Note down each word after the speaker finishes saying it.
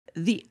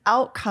the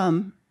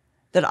outcome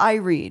that I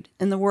read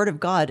in the Word of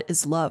God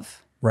is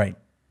love. Right.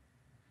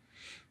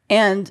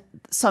 And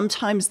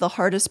sometimes the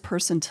hardest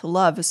person to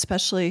love,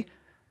 especially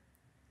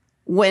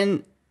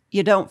when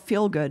you don't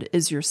feel good,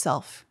 is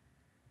yourself.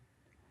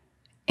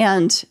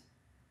 And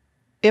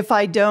if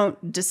I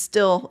don't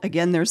distill,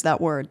 again, there's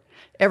that word,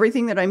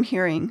 everything that I'm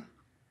hearing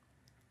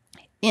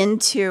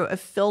into a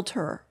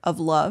filter of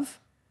love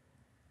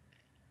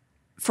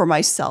for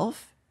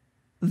myself,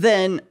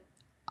 then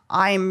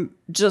I'm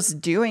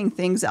just doing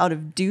things out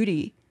of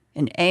duty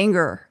and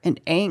anger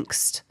and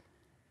angst.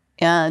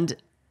 And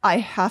I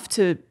have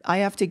to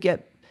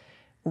get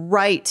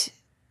right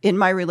in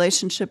my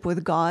relationship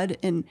with God.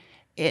 And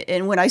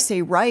when I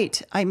say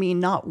right, I mean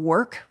not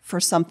work for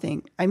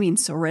something. I mean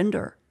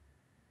surrender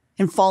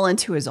and fall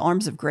into his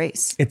arms of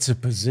grace. It's a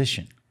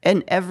position.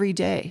 And every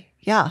day.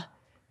 Yeah.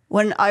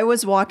 When I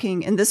was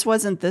walking, and this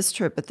wasn't this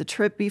trip, but the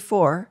trip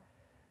before,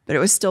 but it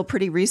was still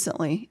pretty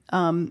recently,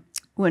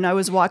 when I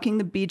was walking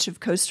the beach of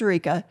Costa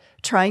Rica,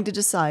 trying to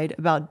decide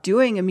about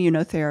doing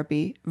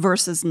immunotherapy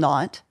versus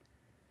not,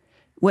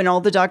 when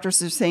all the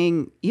doctors are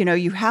saying,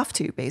 you have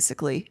to,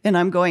 basically. And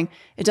I'm going,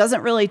 it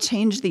doesn't really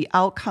change the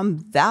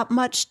outcome that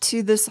much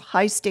to this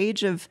high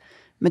stage of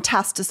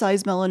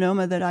metastasized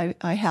melanoma that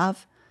I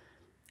have.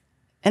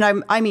 And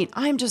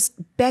I'm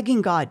just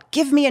begging God,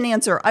 give me an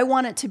answer. I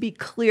want it to be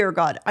clear,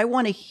 God. I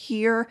want to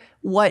hear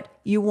what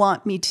you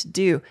want me to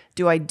do.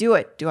 Do I do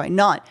it? Do I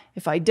not?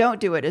 If I don't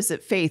do it, is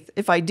it faith?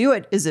 If I do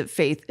it, is it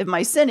faith? Am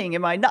I sinning?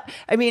 Am I not?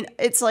 I mean,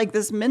 it's like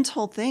this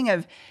mental thing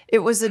of, it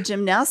was a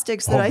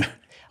gymnastics that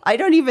I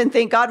don't even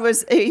think God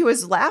he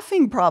was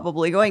laughing,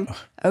 probably going,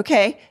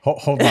 okay.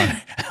 Hold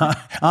on.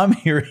 I'm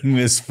hearing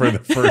this for the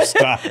first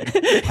time.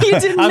 You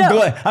didn't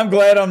know. I'm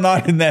glad I'm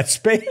not in that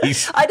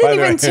space. I didn't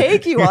even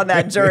take you on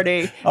that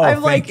journey.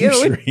 I'm like,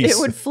 it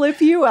would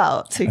flip you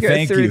out to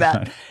go through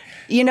that.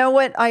 You know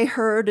what I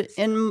heard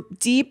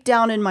deep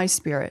down in my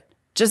spirit?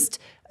 Just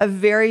a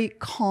very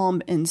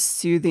calm and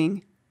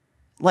soothing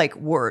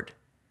word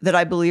that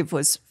I believe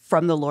was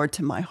from the Lord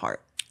to my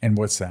heart. And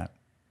what's that?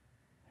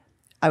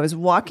 I was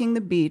walking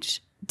the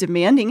beach,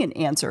 demanding an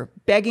answer,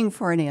 begging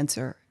for an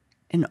answer,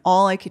 and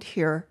all I could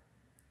hear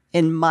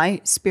in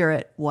my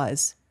spirit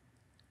was,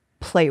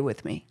 play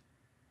with me.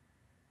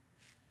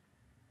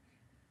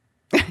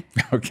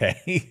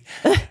 Okay.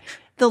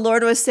 The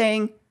Lord was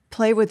saying,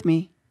 play with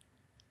me.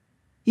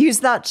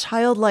 Use that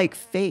childlike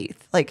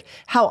faith. Like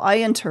how I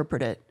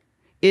interpret it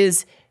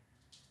is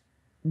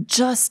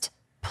just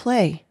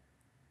play.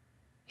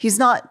 He's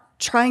not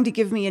trying to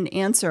give me an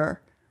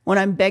answer when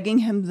I'm begging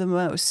him the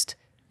most.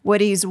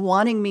 What he's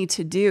wanting me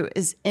to do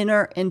is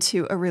enter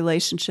into a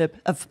relationship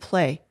of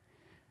play,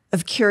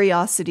 of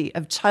curiosity,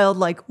 of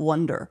childlike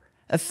wonder,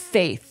 of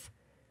faith,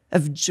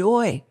 of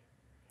joy.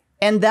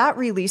 And that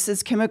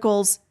releases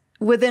chemicals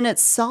within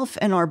itself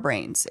in our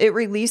brains. It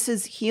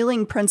releases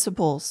healing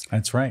principles.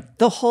 That's right.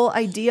 The whole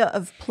idea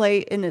of play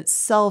in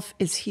itself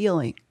is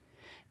healing.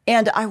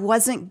 And I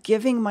wasn't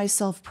giving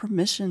myself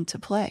permission to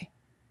play.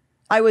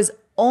 I was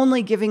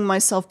only giving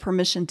myself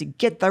permission to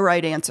get the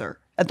right answer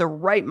at the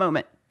right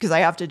moment, because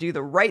I have to do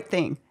the right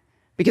thing,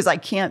 because I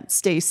can't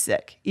stay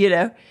sick,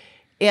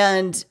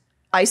 And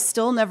I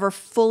still never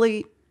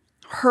fully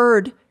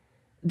heard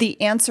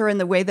the answer in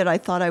the way that I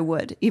thought I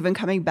would, even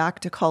coming back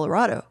to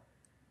Colorado.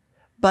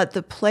 But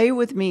the play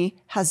with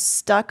me has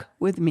stuck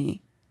with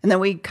me. And then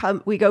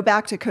we go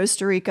back to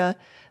Costa Rica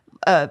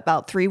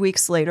about 3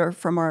 weeks later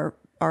from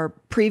our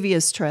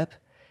previous trip.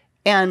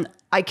 And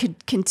I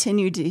could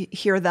continue to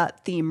hear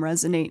that theme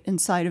resonate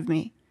inside of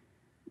me.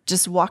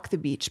 Just walk the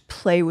beach,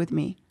 play with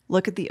me.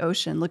 Look at the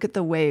ocean, look at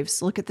the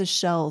waves, look at the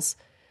shells,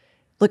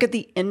 look at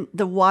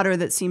the water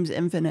that seems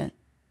infinite.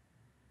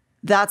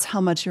 That's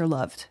how much you're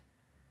loved.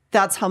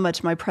 That's how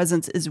much my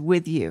presence is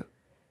with you.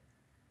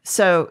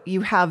 So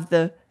you have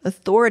the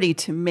authority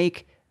to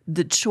make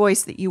the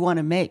choice that you want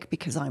to make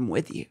because I'm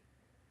with you.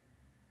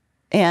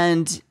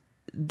 And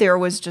there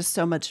was just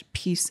so much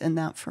peace in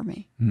that for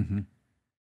me. Mm-hmm.